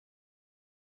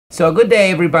So good day,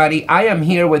 everybody. I am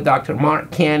here with Dr. Mark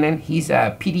Cannon. He's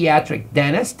a pediatric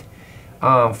dentist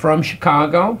from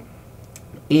Chicago,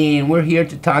 and we're here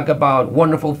to talk about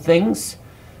wonderful things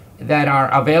that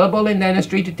are available in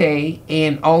dentistry today,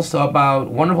 and also about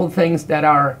wonderful things that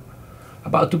are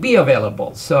about to be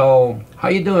available. So, how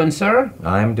you doing, sir?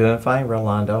 I'm doing fine,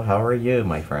 Rolando. How are you,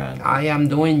 my friend? I am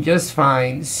doing just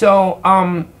fine. So,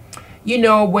 you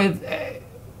know, with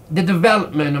the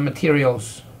development of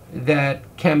materials that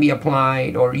can be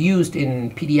applied or used in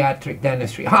pediatric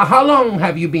dentistry, how long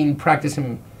have you been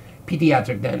practicing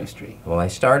pediatric dentistry? Well, I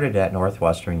started at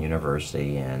Northwestern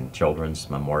University and Children's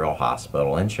Memorial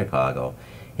Hospital in Chicago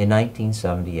in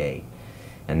 1978.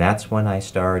 And that's when I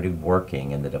started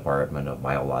working in the Department of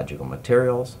Biological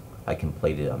Materials. I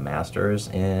completed a master's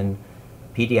in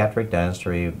pediatric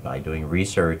dentistry by doing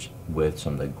research with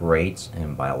some of the greats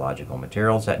in biological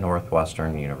materials at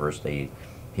Northwestern University,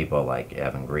 people like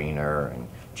Evan Greener and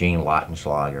Gene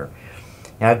Lautenschlager.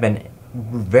 And I've been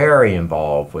very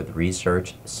involved with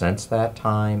research since that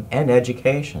time and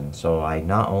education. So I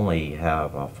not only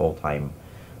have a full-time,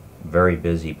 very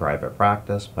busy private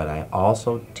practice, but I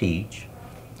also teach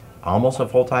almost a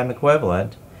full-time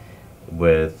equivalent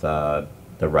with the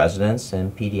residents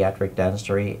in pediatric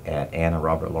dentistry at Anna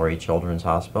Robert Laurie Children's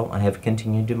Hospital. I have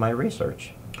continued to do my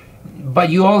research. But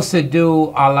you also do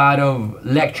a lot of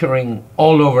lecturing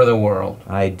all over the world.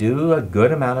 I do a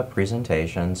good amount of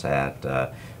presentations at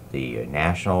the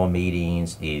national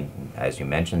meetings, as you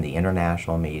mentioned, the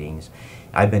international meetings.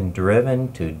 I've been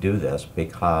driven to do this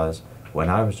because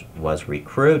when I was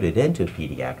recruited into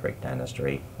pediatric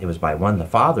dentistry, it was by one of the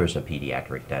fathers of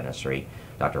pediatric dentistry,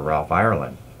 Dr. Ralph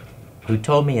Ireland, who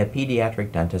told me a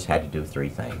pediatric dentist had to do three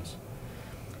things.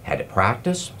 Had to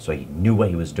practice, so he knew what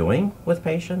he was doing with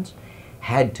patients,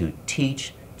 had to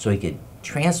teach, so he could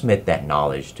transmit that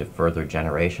knowledge to further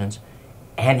generations,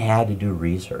 and had to do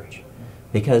research,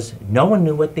 because no one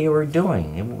knew what they were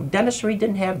doing. Dentistry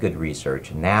didn't have good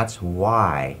research, and that's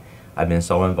why I've been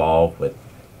so involved with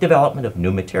development of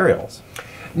new materials.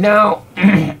 Now,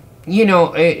 you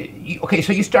know, okay,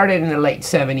 so you started in the late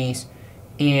 70s,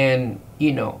 and,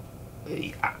 you know,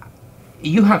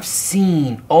 you have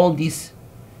seen all these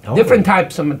different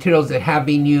types of materials that have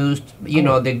been used, you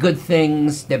know, the good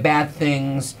things, the bad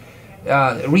things,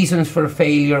 reasons for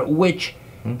failure, which,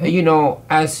 you know,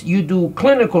 as you do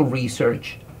clinical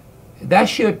research, that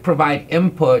should provide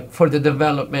input for the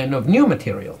development of new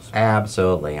materials.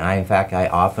 Absolutely. In fact, I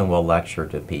often will lecture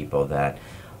to people that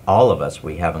all of us,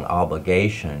 we have an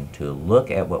obligation to look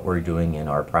at what we're doing in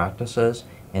our practices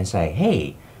and say,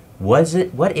 hey,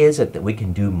 what is it that we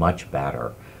can do much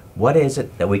better? What is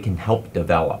it that we can help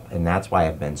develop? And that's why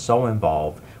I've been so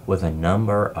involved with a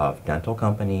number of dental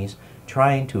companies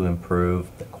trying to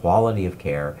improve the quality of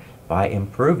care by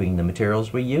improving the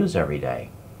materials we use every day.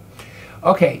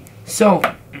 Okay, so,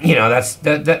 you know,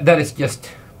 that is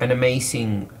just an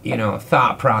amazing, you know,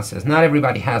 thought process. Not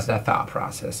everybody has that thought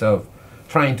process of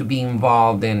trying to be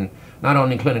involved in not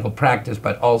only clinical practice,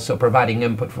 but also providing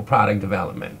input for product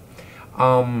development.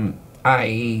 And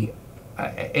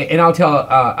I'll tell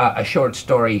a short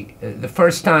story. The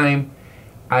first time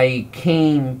I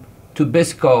came to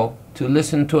BISCO to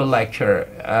listen to a lecture,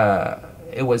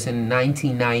 it was in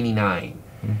 1999.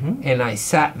 And I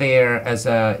sat there as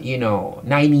a, you know,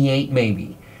 98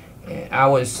 maybe. I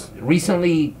was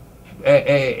recently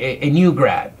a new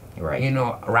grad, right, you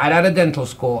know, right out of dental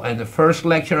school, and the first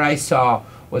lecture I saw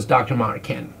was Dr. Mark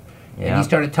Cannon. And he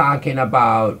started talking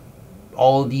about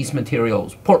all these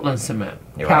materials, Portland cement,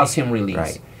 calcium release.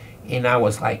 Right. And I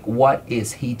was like, what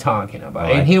is he talking about?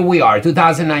 And here we are,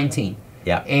 2019.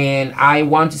 Yeah. And I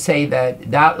want to say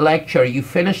that lecture, you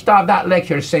finished off that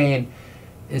lecture saying,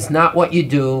 it's not what you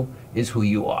do, it's who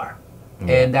you are.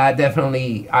 And that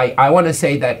definitely, I want to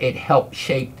say that it helped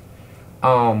shape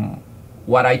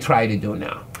what I try to do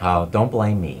now. Oh, don't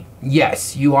blame me.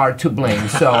 Yes, you are to blame.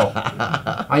 So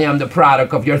I am the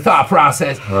product of your thought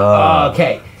process.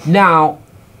 Okay, now,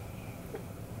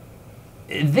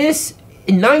 this,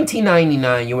 in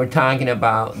 1999, you were talking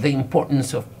about the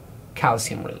importance of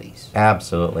calcium release.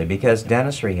 Absolutely, because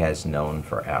dentistry has known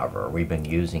forever. We've been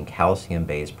using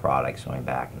calcium-based products going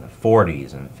back in the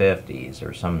 40s and 50s,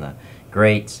 or some of the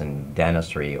greats in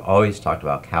dentistry always talked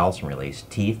about calcium release.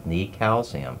 Teeth need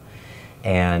calcium.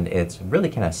 And it's really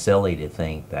kind of silly to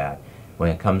think that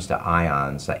when it comes to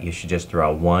ions that you should just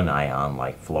throw one ion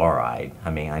like fluoride.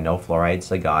 I mean, I know fluoride's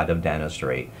the god of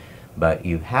dentistry, but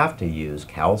you have to use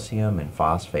calcium and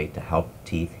phosphate to help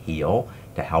teeth heal,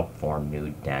 to help form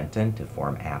new dentin, to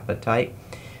form apatite.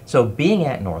 So being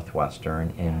at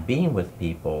Northwestern and being with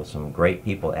people, some great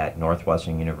people at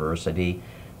Northwestern University,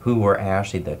 who were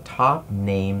actually the top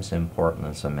names in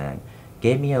Portland cement,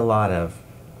 gave me a lot of,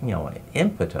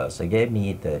 impetus. It gave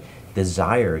me the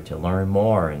desire to learn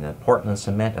more in the Portland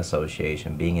Cement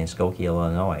Association, being in Skokie,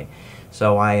 Illinois.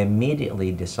 So I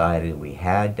immediately decided we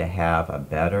had to have a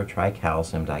better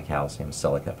tricalcium dicalcium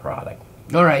silicate product.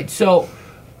 All right, so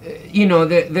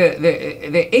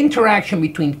the interaction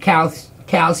between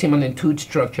calcium and the tooth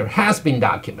structure has been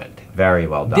documented. Very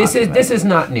well documented. This is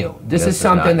not new. This is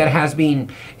something that has been,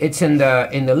 it's in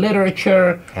the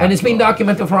literature. Absolutely. And it's been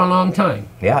documented for a long time.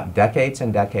 Yeah, decades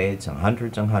and decades and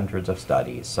hundreds of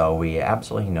studies. So we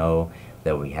absolutely know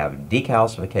that we have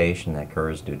decalcification that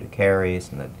occurs due to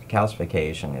caries, and the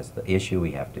decalcification is the issue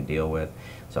we have to deal with.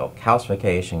 So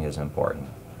calcification is important.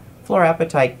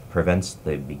 Fluorapatite prevents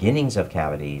the beginnings of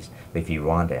cavities, but if you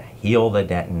want to heal the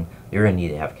dentin, you're going to need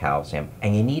to have calcium,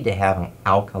 and you need to have an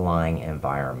alkaline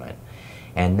environment.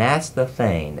 And that's the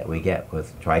thing that we get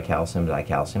with tricalcium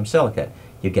dicalcium silicate.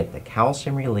 You get the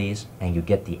calcium release, and you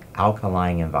get the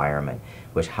alkaline environment,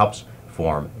 which helps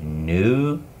form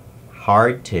new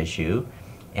hard tissue,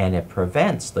 and it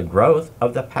prevents the growth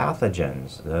of the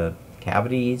pathogens. The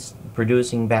cavities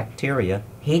producing bacteria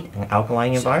hate an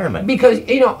alkaline environment. Because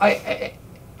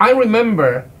I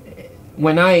remember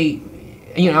when I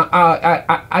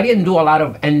didn't do a lot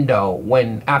of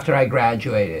endo after I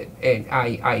graduated, and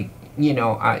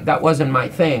that wasn't my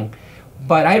thing.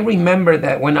 But I remember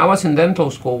that when I was in dental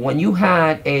school, when you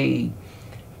had a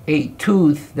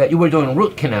tooth that you were doing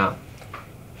root canal,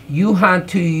 you had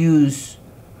to use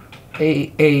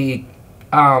a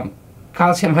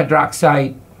calcium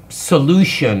hydroxide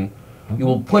solution. You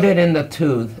will put it in the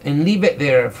tooth and leave it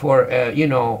there for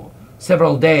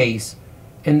several days,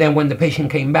 and then when the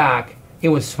patient came back, it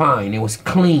was fine. It was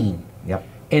clean. Yep.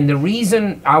 And the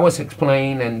reason I was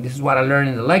explained, and this is what I learned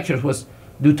in the lectures, was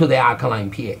due to the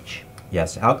alkaline pH.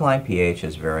 Yes, alkaline pH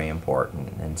is very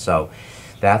important, and so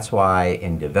that's why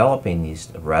in developing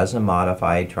these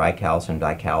resin-modified tricalcium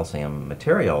dicalcium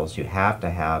materials, you have to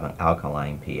have an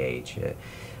alkaline pH.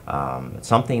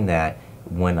 Something that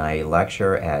when I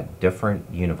lecture at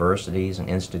different universities and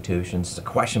institutions, the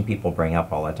question people bring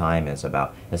up all the time is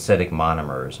about acidic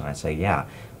monomers, and I say, yeah,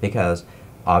 because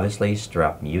obviously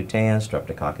Strep mutans,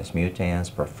 Streptococcus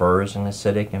mutans prefers an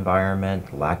acidic environment.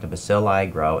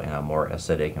 Lactobacilli grow in a more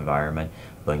acidic environment.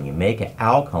 But when you make it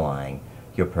alkaline,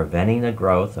 you're preventing the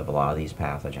growth of a lot of these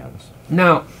pathogens.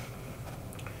 Now,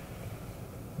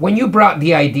 when you brought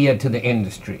the idea to the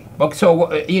industry, so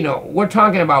we're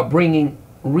talking about bringing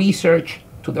research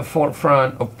to the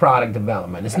forefront of product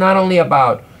development. It's not only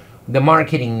about the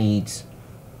marketing needs,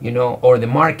 or the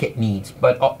market needs,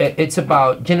 but it's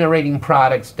about generating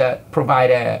products that provide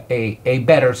a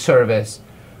better service,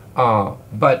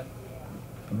 but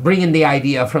bringing the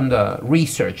idea from the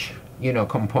research,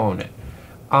 component.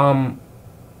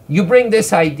 You bring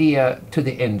this idea to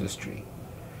the industry,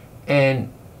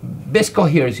 and BISCO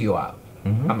hears you out.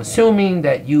 Mm-hmm. I'm assuming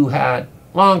that you had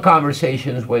long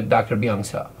conversations with Dr.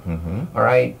 Byung-seo, all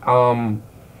right?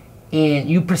 And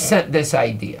you present this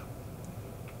idea,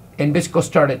 and BISCO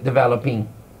started developing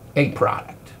a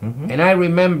product. Mm-hmm. And I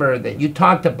remember that you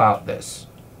talked about this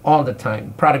all the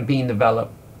time, product being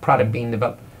developed.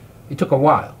 It took a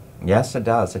while. Yes, it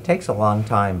does. It takes a long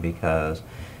time because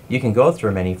you can go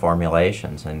through many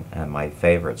formulations, and my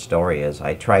favorite story is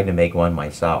I tried to make one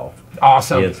myself.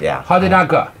 Awesome. Yeah. How did that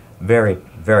go? Very,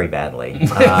 very badly.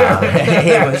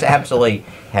 It was absolutely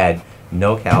had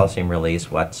no calcium release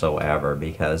whatsoever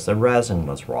because the resin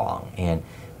was wrong. And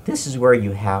this is where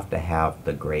you have to have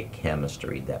the great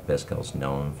chemistry that BISCO's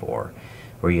known for,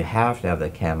 where you have to have the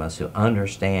chemists who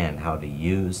understand how to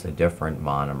use the different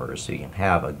monomers so you can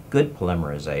have a good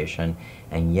polymerization,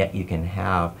 and yet you can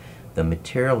have the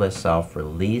material itself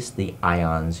release the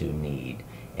ions you need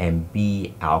and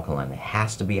be alkaline. It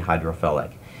has to be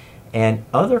hydrophilic. And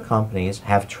other companies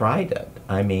have tried it.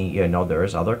 I mean,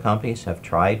 there's other companies have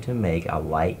tried to make a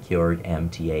light-cured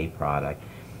MTA product,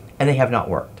 and they have not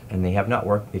worked. And they have not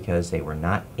worked because they were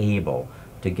not able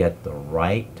to get the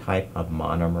right type of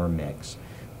monomer mix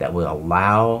that will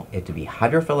allow it to be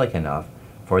hydrophilic enough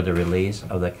for the release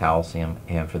of the calcium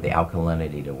and for the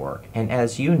alkalinity to work. And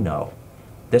as you know,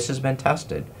 this has been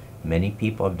tested. Many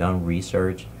people have done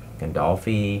research.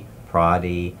 Gandolfi,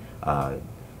 Prodi,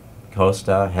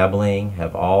 Costa, Hebling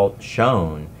have all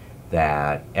shown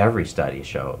that every study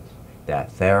shows that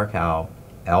TheraCal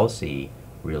LC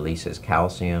releases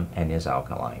calcium and is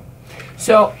alkaline.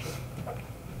 So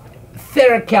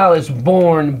TheraCal is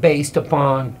born based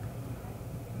upon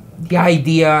the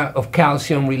idea of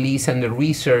calcium release and the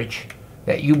research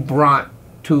that you brought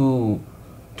to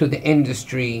the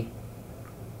industry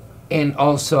and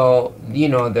also, you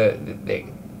know, the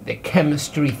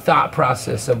chemistry thought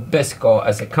process of BISCO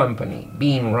as a company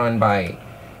being run by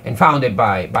and founded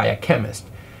by a chemist.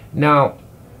 Now,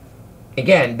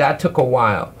 again, that took a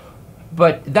while,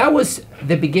 but that was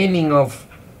the beginning of,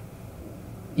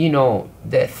 you know,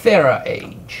 the Thera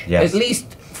age, yes. At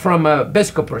least from a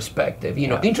BISCO perspective, you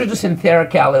know, introducing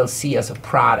TheraCal LC as a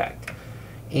product,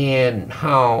 and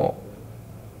how,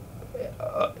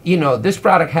 you know, this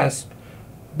product has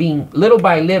been little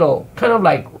by little kind of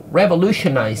like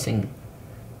revolutionizing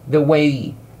the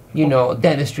way, you know,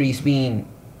 dentistry is being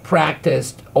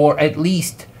practiced, or at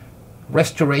least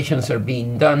restorations are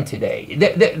being done today.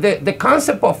 The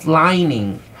concept of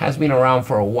lining has been around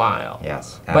for a while.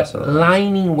 Yes, absolutely. But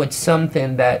lining with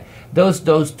something that does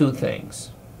those two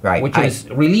things, right, which is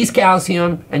release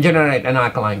calcium and generate an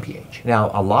alkaline pH.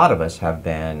 Now, a lot of us have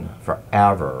been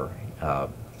forever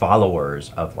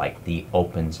followers of like the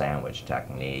open sandwich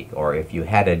technique, or if you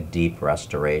had a deep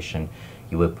restoration,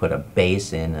 you would put a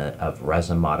base in of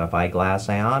resin modified glass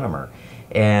ionomer.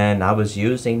 And I was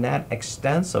using that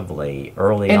extensively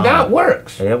early on. And that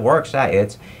works. It works.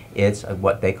 It's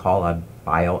what they call a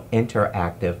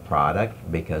biointeractive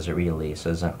product because it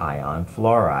releases an ion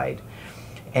fluoride.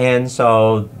 And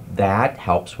so that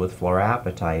helps with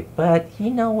fluorapatite. But you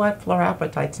know what?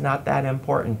 Fluorapatite's not that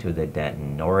important to the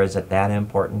dentin, nor is it that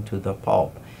important to the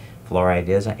pulp. Fluoride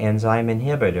is an enzyme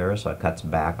inhibitor, so it cuts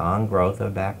back on growth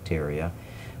of bacteria.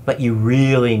 But you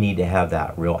really need to have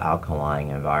that real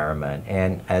alkaline environment.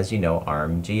 And as you know,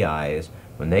 ARM GIs,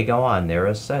 when they go on, they're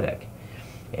acidic.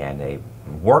 And they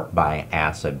work by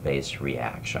acid-base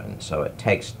reaction. So it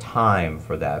takes time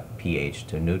for that pH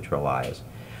to neutralize.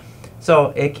 So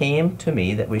it came to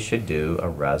me that we should do a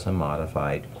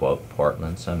resin-modified, quote,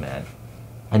 Portland cement.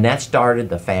 And that started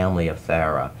the family of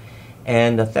Thera.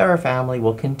 And the Thera family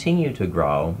will continue to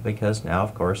grow because now,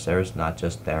 of course, there's not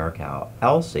just TheraCal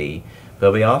LC,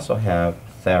 but we also have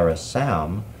Tharus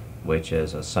Em, which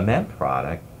is a cement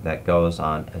product that goes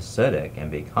on acidic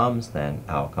and becomes then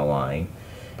alkaline.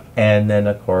 And then,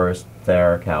 of course,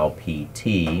 TheraCal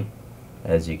PT,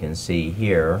 as you can see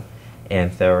here. And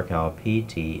TheraCal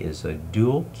PT is a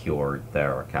dual-cured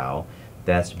TheraCal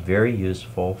that's very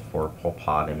useful for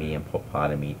pulpotomy and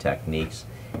pulpotomy techniques.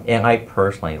 And I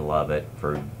personally love it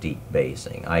for deep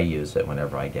basing. I use it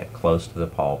whenever I get close to the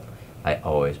pulp. I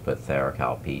always put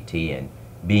TheraCal PT in.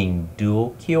 Being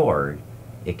dual cured,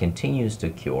 it continues to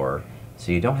cure,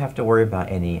 so you don't have to worry about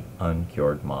any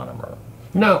uncured monomer.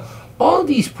 Now, all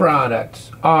these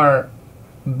products are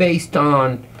based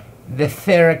on the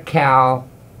TheraCal,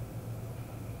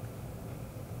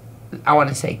 I want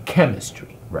to say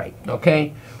chemistry. Right.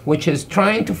 Okay? Which is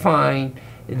trying to find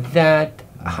that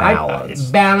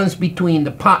balance between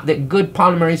the good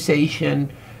polymerization,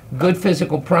 good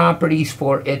physical properties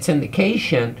for its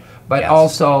indication, but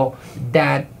also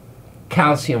that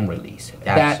calcium release,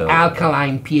 that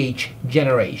alkaline pH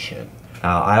generation.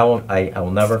 I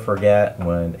will never forget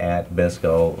when at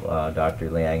BISCO, Dr.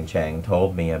 Liang Cheng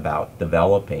told me about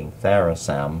developing Tharus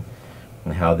Em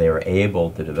and how they were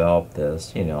able to develop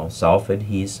this, you know,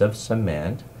 self-adhesive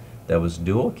cement that was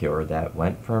dual cure that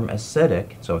went from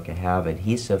acidic so it could have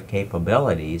adhesive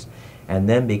capabilities and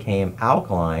then became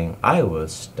alkaline. I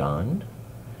was stunned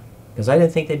because I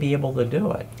didn't think they'd be able to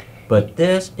do it. But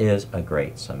this is a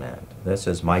great cement. This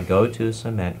is my go-to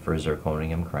cement for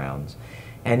zirconium crowns.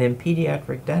 And in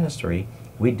pediatric dentistry,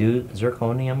 we do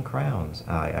zirconium crowns.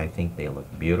 I think they look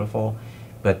beautiful,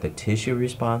 but the tissue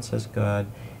response is good,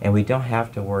 and we don't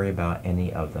have to worry about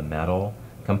any of the metal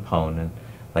component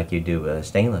like you do with a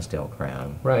stainless steel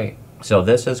crown. Right. So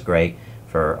this is great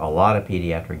for a lot of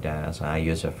pediatric dentists, and I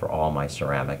use it for all my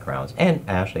ceramic crowns, and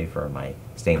actually for my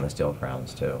stainless steel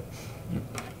crowns too.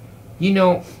 You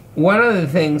know, one of the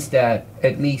things that,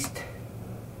 at least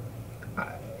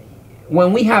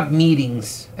when we have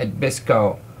meetings at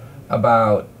BISCO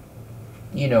about,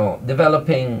 you know,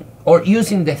 developing or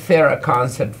using the Thera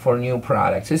concept for new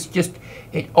products, it's just,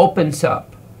 it opens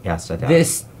up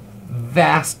this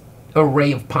vast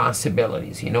array of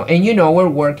possibilities, you know. And, you know, we're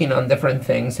working on different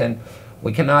things, and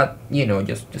we cannot, you know,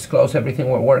 just disclose everything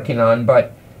we're working on,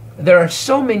 but there are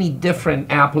so many different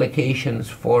applications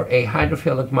for a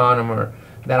hydrophilic monomer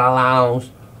that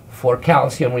allows for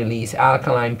calcium release,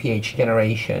 alkaline pH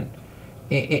generation.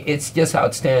 It's just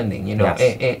outstanding, you know.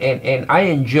 Yes. And I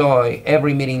enjoy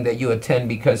every meeting that you attend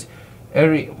because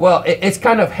Well, it's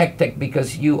kind of hectic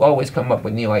because you always come up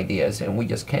with new ideas, and we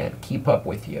just can't keep up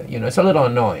with you. You know, it's a little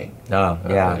annoying. Oh,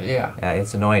 yeah. Yeah.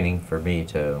 It's annoying for me,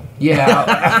 too.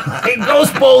 Yeah, it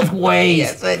goes both ways.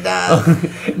 Yes, it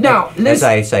does. Now, as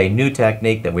I say, new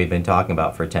technique that we've been talking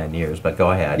about for 10 years, but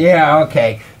go ahead. Yeah,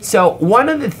 okay. So one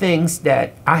of the things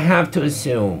that I have to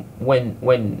assume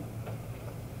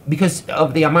because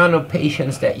of the amount of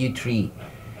patients that you treat,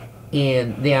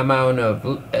 and the amount of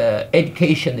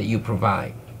education that you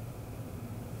provide.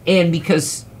 And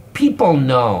because people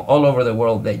know all over the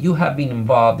world that you have been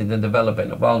involved in the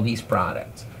development of all these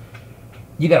products,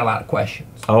 you get a lot of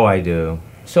questions. Oh, I do.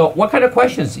 So what kind of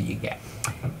questions do you get?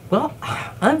 Well,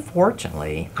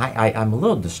 unfortunately, I'm a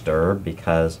little disturbed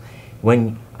because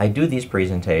when I do these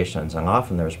presentations, and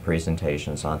often there's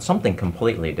presentations on something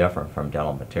completely different from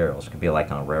dental materials, it could be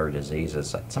like on rare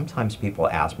diseases, sometimes people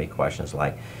ask me questions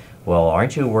like, well,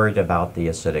 aren't you worried about the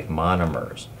acidic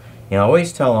monomers? You know, I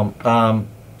always tell them,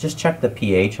 just check the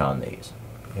pH on these.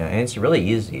 You know, and it's really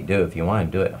easy to do. If you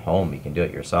want to do it at home, you can do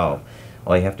it yourself.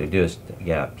 All you have to do is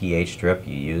get a pH strip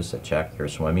you use to check your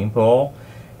swimming pool,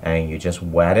 and you just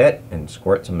wet it and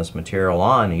squirt some of this material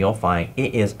on, and you'll find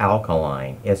it is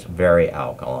alkaline. It's very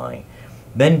alkaline.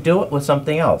 Then do it with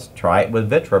something else. Try it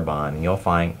with Vitribon, and you'll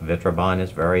find Vitribon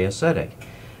is very acidic.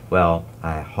 Well,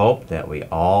 I hope that we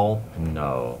all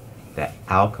know that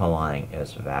alkaline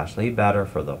is vastly better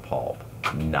for the pulp,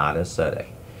 not acidic.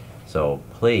 So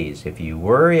please, if you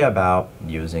worry about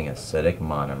using acidic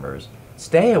monomers,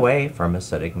 stay away from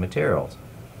acidic materials.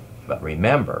 But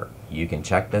remember, you can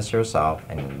check this yourself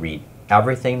and read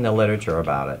everything in the literature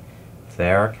about it.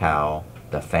 Thera,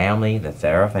 the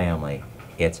Thera family,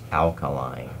 it's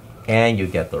alkaline. And you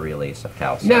get the release of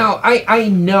calcium. Now, I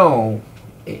know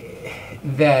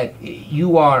that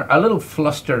you are a little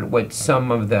flustered with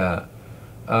some of the,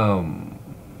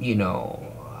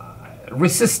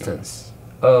 resistance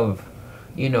of,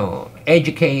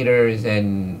 educators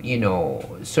and,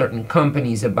 certain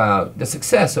companies about the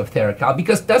success of Thera,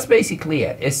 because that's basically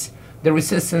it. It's the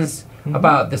resistance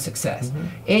about the success.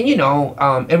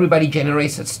 And, everybody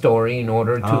generates a story in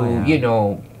order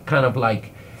to, kind of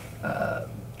like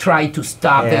try to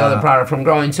stop the other product from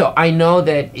growing. So I know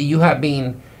that you have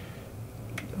been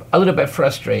a little bit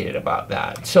frustrated about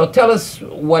that. So tell us,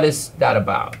 what is that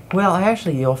about? Well,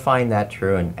 actually, you'll find that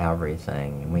true in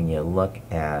everything. When you look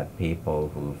at people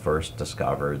who first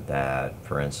discovered that,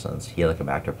 for instance,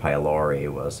 Helicobacter pylori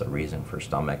was the reason for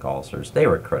stomach ulcers, they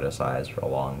were criticized for a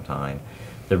long time.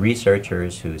 The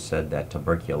researchers who said that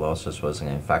tuberculosis was an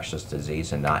infectious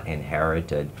disease and not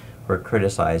inherited were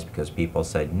criticized because people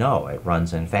said, no, it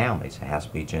runs in families, it has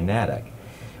to be genetic.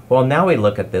 Well, now we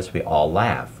look at this, we all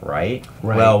laugh, right?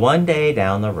 Well, one day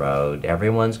down the road,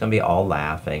 everyone's going to be all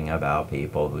laughing about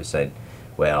people who said,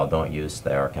 well, don't use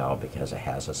Thera because it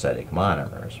has acidic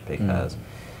monomers, because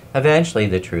eventually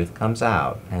the truth comes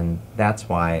out. And that's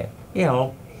why,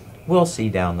 we'll see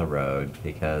down the road,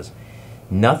 because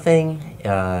nothing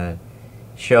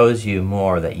shows you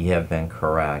more that you have been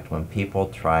correct when people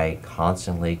try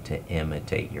constantly to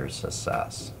imitate your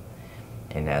success.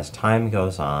 And as time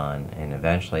goes on, and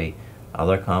eventually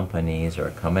other companies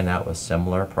are coming out with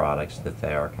similar products to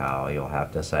Thera, you'll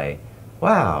have to say,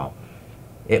 wow,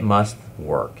 it must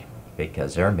work,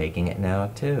 because they're making it now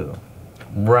too.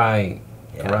 Right,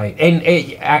 right. And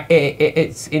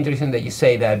it's interesting that you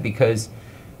say that, because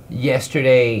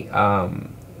yesterday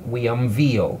we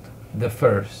unveiled the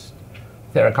first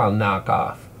Thera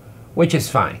knockoff, which is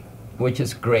fine, which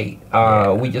is great.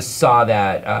 We just saw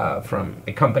that from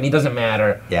a company. Doesn't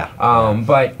matter.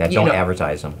 But don't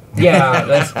advertise them. Yeah,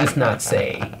 let's just not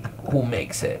say who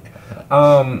makes it.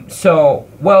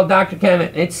 Well, Dr.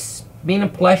 Kenneth, it's been a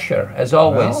pleasure as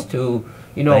always to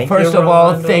first of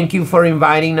all, thank you for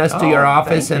inviting us to your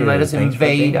office and let us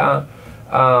invade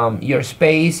your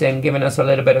space and giving us a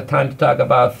little bit of time to talk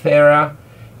about Thera.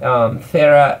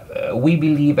 Thera, we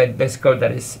believe at BISCO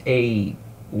that is a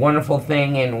wonderful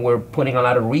thing, and we're putting a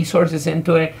lot of resources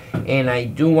into it. And I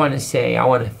do want to say, I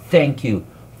want to thank you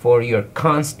for your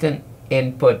constant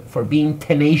input, for being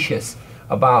tenacious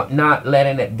about not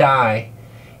letting it die,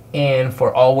 and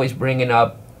for always bringing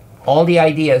up all the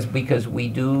ideas, because we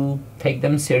do take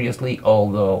them seriously,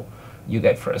 although you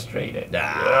get frustrated.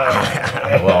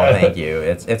 Well, thank you.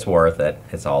 It's worth it.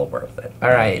 It's all worth it. All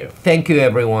right. Thank you,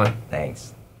 everyone.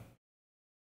 Thanks.